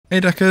Hey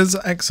Deckers,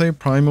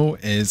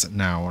 Exoprimal is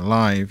now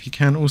live. You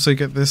can also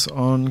get this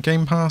on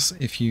Game Pass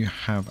if you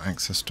have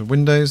access to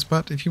Windows,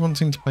 but if you're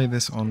wanting to play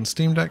this on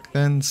Steam Deck,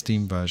 then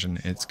Steam version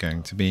it's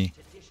going to be.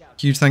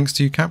 Huge thanks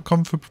to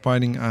Capcom for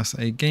providing us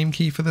a game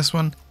key for this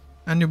one,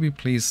 and you'll be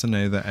pleased to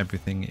know that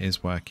everything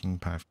is working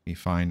perfectly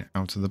fine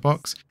out of the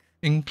box,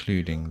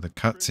 including the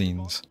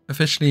cutscenes.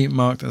 Officially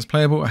marked as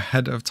playable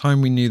ahead of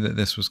time, we knew that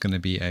this was going to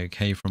be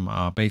okay from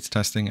our beta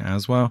testing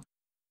as well.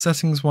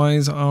 Settings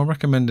wise, our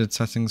recommended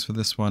settings for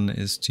this one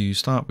is to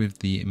start with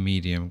the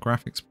medium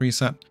graphics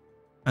preset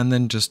and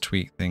then just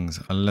tweak things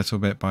a little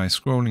bit by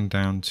scrolling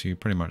down to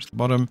pretty much the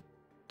bottom,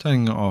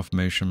 turning off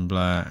motion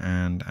blur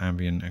and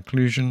ambient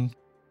occlusion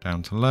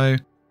down to low,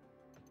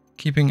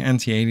 keeping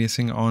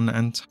anti-aliasing on,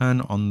 and turn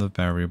on the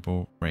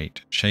variable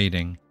rate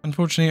shading.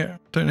 Unfortunately, I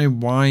don't know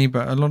why,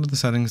 but a lot of the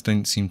settings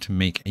don't seem to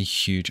make a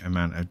huge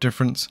amount of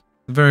difference.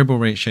 The variable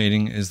rate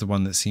shading is the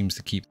one that seems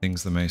to keep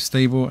things the most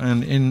stable,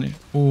 and in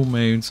all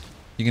modes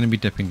you're going to be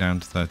dipping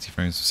down to 30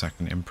 frames per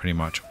second in pretty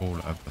much all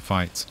of the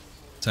fights.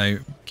 So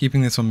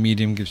keeping this on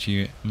medium gives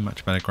you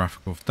much better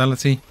graphical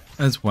fidelity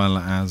as well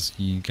as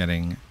you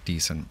getting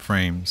decent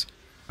frames.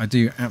 I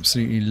do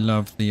absolutely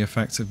love the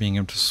effects of being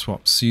able to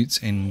swap suits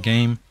in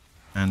game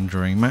and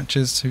during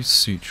matches to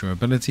suit your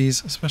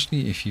abilities,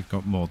 especially if you've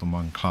got more than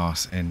one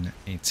class in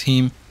a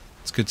team.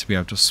 It's good to be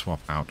able to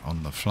swap out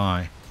on the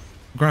fly.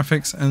 The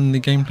graphics and the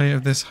gameplay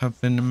of this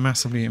have been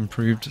massively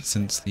improved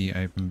since the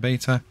open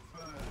beta,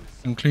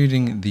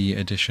 including the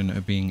addition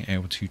of being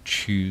able to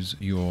choose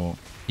your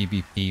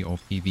PvP or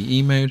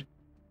PvE mode.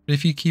 But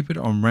if you keep it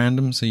on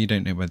random, so you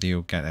don't know whether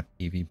you'll get a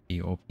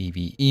PvP or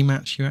PvE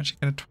match, you actually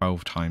get a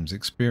 12 times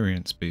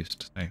experience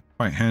boost. So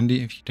quite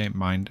handy if you don't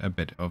mind a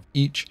bit of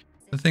each.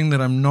 The thing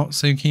that I'm not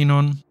so keen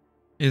on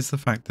is the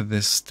fact that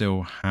this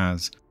still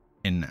has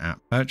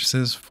in-app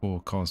purchases for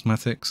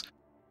cosmetics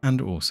and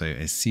also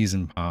a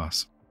season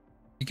pass.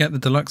 You get the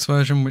deluxe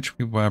version, which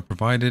we were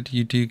provided.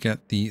 You do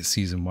get the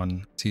season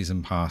 1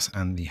 season pass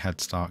and the head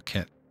start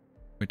kit,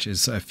 which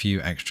is a few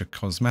extra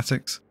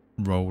cosmetics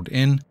rolled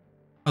in.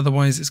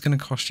 Otherwise it's going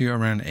to cost you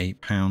around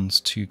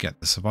 £8 to get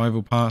the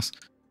survival pass,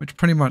 which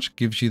pretty much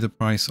gives you the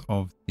price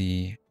of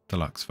the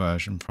deluxe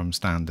version from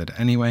standard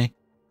anyway.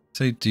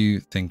 So do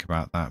think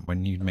about that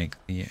when you make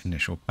the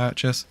initial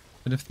purchase.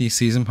 But if the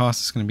season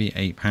pass is going to be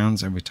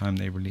 £8 every time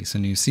they release a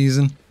new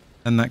season,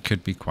 then that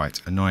could be quite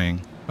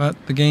annoying.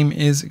 But the game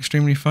is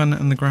extremely fun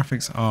and the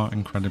graphics are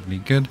incredibly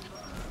good.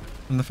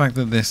 And the fact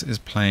that this is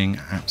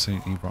playing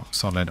absolutely rock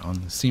solid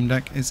on the Steam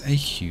Deck is a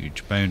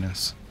huge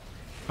bonus.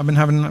 I've been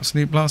having an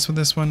absolute blast with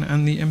this one,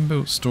 and the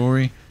inbuilt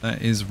story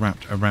that is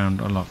wrapped around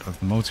a lot of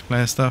the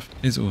multiplayer stuff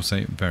is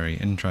also very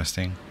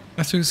interesting.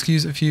 I have to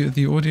excuse a few of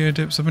the audio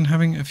dips. I've been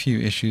having a few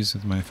issues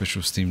with my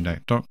official Steam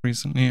Deck dock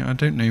recently. I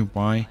don't know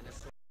why,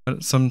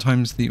 but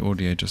sometimes the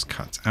audio just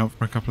cuts out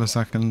for a couple of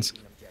seconds.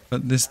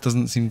 But this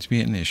doesn't seem to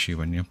be an issue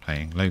when you're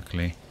playing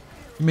locally.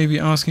 You may be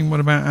asking, what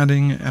about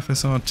adding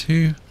FSR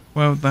 2?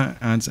 Well, that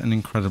adds an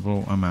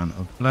incredible amount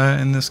of blur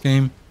in this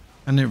game,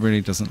 and it really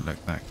doesn't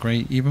look that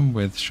great even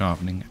with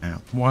sharpening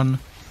at 1,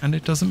 and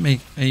it doesn't make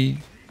a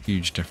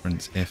huge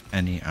difference, if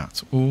any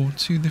at all,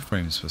 to the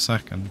frames per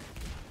second.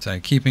 So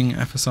keeping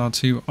FSR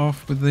 2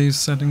 off with those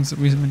settings that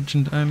we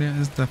mentioned earlier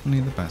is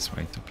definitely the best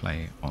way to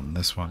play on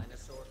this one.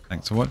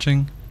 Thanks for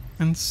watching,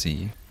 and see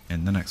you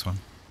in the next one.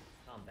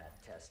 Combat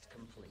test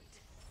complete.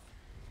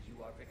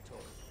 You are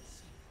victorious.